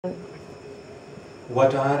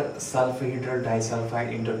What are sulfhydryl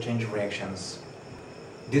disulfide interchange reactions?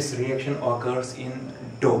 This reaction occurs in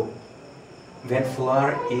dough. When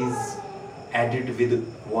flour is added with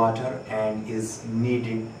water and is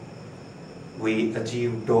kneaded, we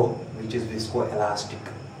achieve dough which is viscoelastic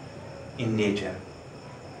in nature.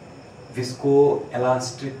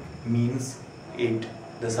 Viscoelastic means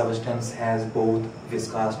the substance has both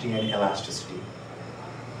viscosity and elasticity.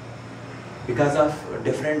 Because of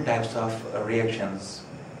different types of reactions,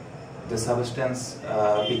 the substance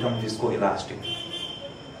become viscoelastic.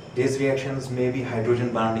 These reactions may be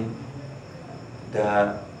hydrogen bonding.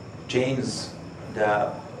 The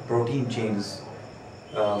protein chains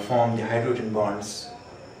form the hydrogen bonds.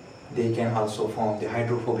 They can also form the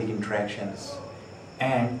hydrophobic interactions.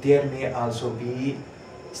 And there may also be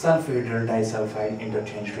sulfhydryl disulfide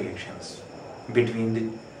interchange reactions between the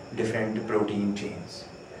different protein chains.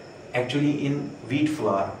 Actually, in wheat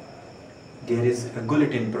flour, there is a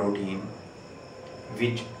glutin protein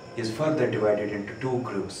which is further divided into two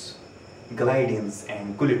groups, gliadins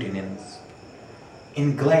and glutinins.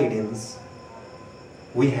 In gliadins,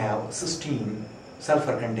 we have cysteine,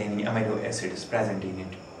 sulfur-containing amino acids present in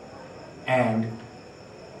it, and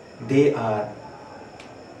they are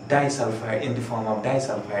disulfide in the form of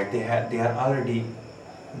disulfide. They are already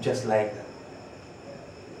just like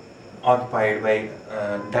occupied by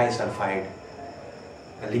disulfide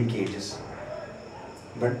linkages,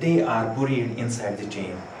 but they are buried inside the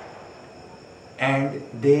chain and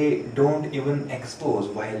they don't even expose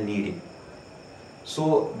while kneading.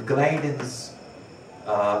 So the gliadins,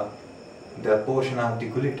 the portion of the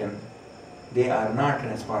gluten, they are not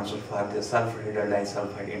responsible for the sulfhydryl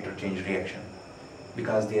disulfide interchange reaction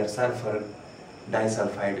because they are sulfur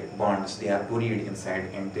disulfide bonds. They are buried inside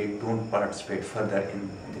and they don't participate further in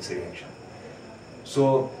this reaction.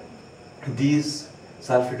 So these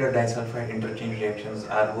sulfhydryl disulfide interchange reactions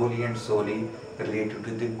are wholly and solely related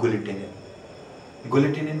to the glutenin.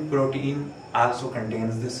 Glutenin protein also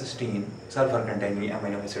contains the cysteine, sulfur-containing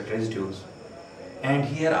amino acid residues, and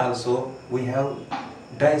here also we have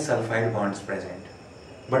disulfide bonds present.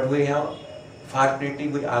 But fortunately,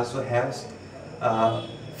 we also have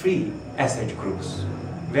free SH groups.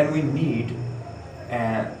 When we knead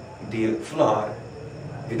the flour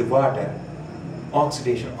with water,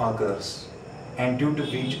 oxidation occurs, and due to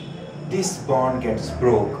which this bond gets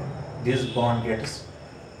broke,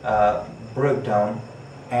 broke down,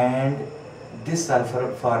 and this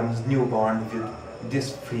sulfur forms new bond with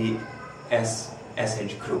this free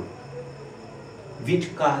SH group,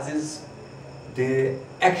 which causes the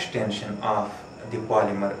extension of the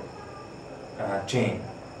polymer chain,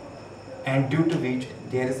 and due to which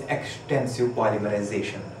there is extensive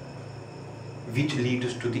polymerization, which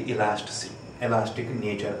leads to the elastic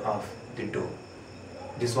nature of the dough.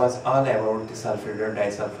 This was all about the sulfhydryl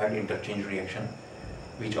disulfide interchange reaction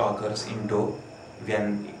which occurs in dough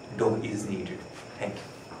when dough is kneaded. Thank you.